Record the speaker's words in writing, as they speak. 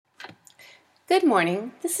Good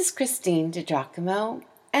morning, this is Christine DiGiacomo,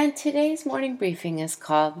 and today's morning briefing is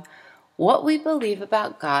called What We Believe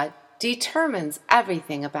About God Determines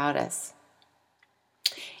Everything About Us.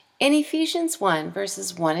 In Ephesians 1,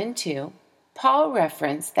 verses 1 and 2, Paul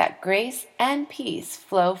referenced that grace and peace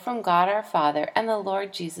flow from God our Father and the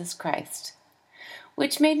Lord Jesus Christ,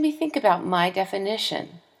 which made me think about my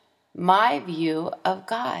definition, my view of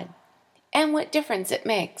God, and what difference it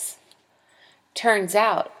makes. Turns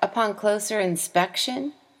out, upon closer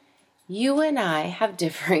inspection, you and I have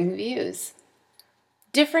differing views,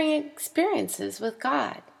 differing experiences with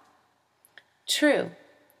God. True,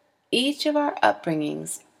 each of our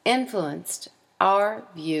upbringings influenced our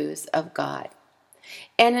views of God.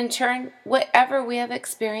 And in turn, whatever we have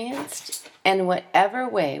experienced and whatever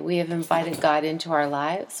way we have invited God into our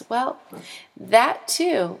lives, well, that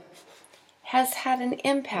too has had an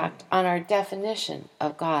impact on our definition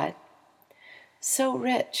of God. So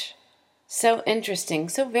rich, so interesting,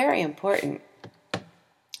 so very important.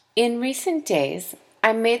 In recent days,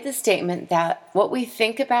 I made the statement that what we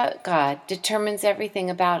think about God determines everything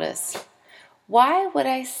about us. Why would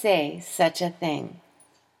I say such a thing?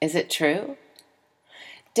 Is it true?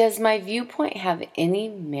 Does my viewpoint have any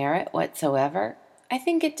merit whatsoever? I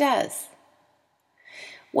think it does.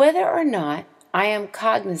 Whether or not I am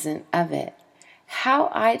cognizant of it, how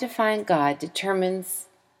I define God determines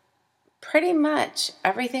pretty much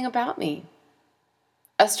everything about me.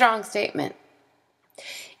 A strong statement.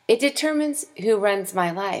 It determines who runs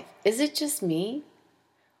my life. Is it just me?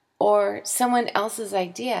 Or someone else's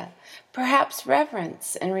idea? Perhaps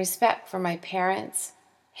reverence and respect for my parents,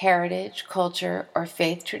 heritage, culture, or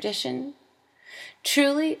faith tradition?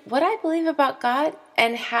 Truly, what I believe about God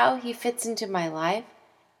and how He fits into my life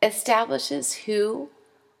establishes who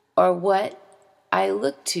or what I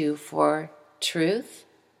look to for truth,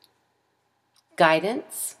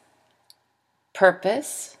 guidance,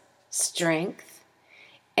 purpose, strength,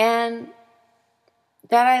 and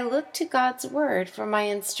that I look to God's Word for my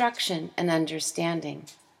instruction and understanding.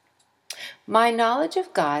 My knowledge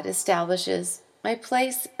of God establishes my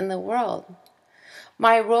place in the world,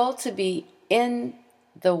 my role to be in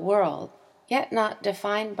the world, yet not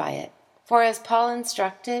defined by it. For as Paul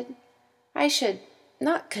instructed, I should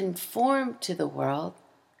not conform to the world,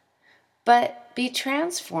 but be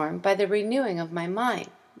transformed by the renewing of my mind.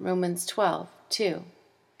 Romans 12:2.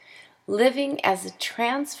 Living as a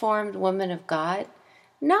transformed woman of God,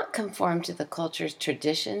 not conformed to the culture's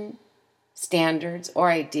tradition, standards, or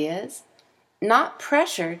ideas, not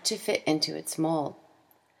pressured to fit into its mold.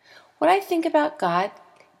 What I think about God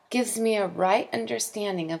gives me a right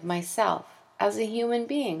understanding of myself as a human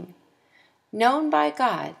being, known by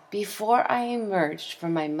God before I emerged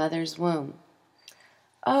from my mother's womb.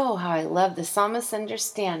 Oh, how I love the psalmist's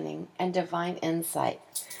understanding and divine insight.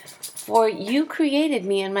 For you created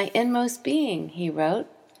me in my inmost being, he wrote.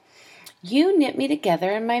 You knit me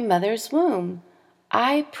together in my mother's womb.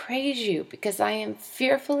 I praise you because I am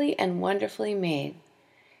fearfully and wonderfully made.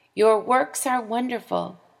 Your works are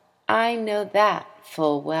wonderful. I know that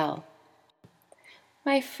full well.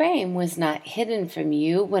 My frame was not hidden from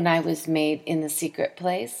you when I was made in the secret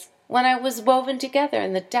place, when I was woven together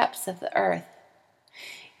in the depths of the earth.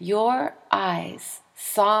 Your eyes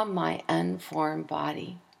saw my unformed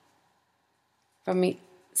body. From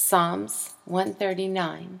Psalms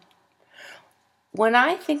 139. When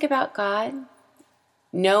I think about God,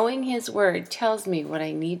 knowing His Word tells me what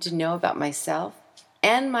I need to know about myself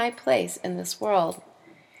and my place in this world.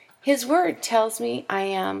 His Word tells me I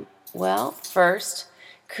am, first,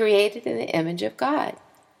 created in the image of God.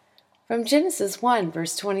 From Genesis 1,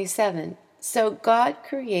 verse 27, so God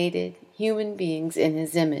created human beings in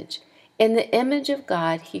His image. In the image of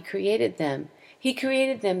God, He created them. He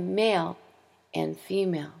created them male and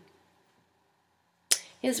female.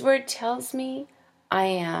 His Word tells me I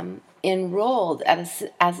am enrolled as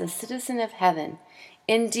a citizen of heaven.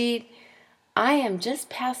 Indeed, I am just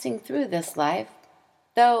passing through this life,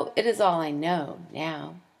 though it is all I know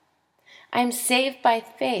now. I am saved by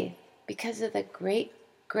faith because of the great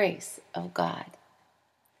grace of God.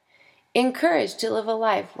 Encouraged to live a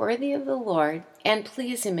life worthy of the Lord and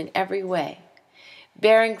please Him in every way,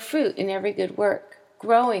 bearing fruit in every good work,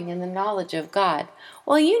 growing in the knowledge of God.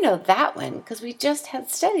 Well, you know that one because we just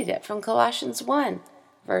had studied it from Colossians 1,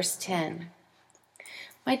 verse 10.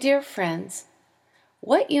 My dear friends,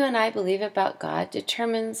 what you and I believe about God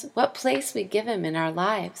determines what place we give Him in our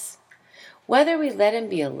lives. Whether we let Him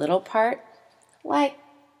be a little part, like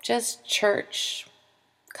just church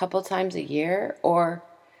a couple times a year, or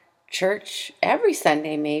church every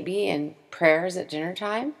Sunday maybe, and prayers at dinner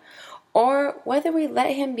time, or whether we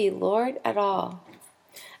let Him be Lord at all.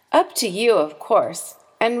 Up to you, of course,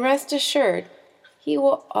 and rest assured, He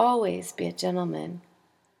will always be a gentleman.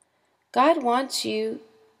 God wants you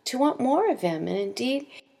to want more of Him, and indeed,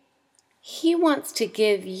 He wants to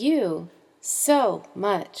give you so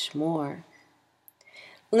much more.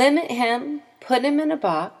 Limit Him, put Him in a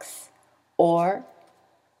box, or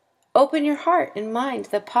open your heart and mind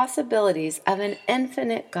to the possibilities of an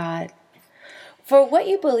infinite God. For what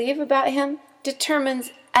you believe about Him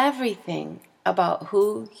determines everything about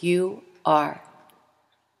who you are.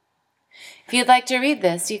 If you'd like to read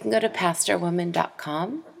this, you can go to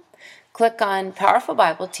pastorwoman.com, click on Powerful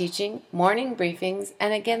Bible Teaching, Morning Briefings,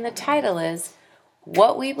 and again the title is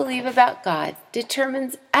What We Believe About God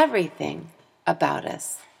Determines Everything About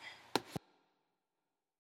Us.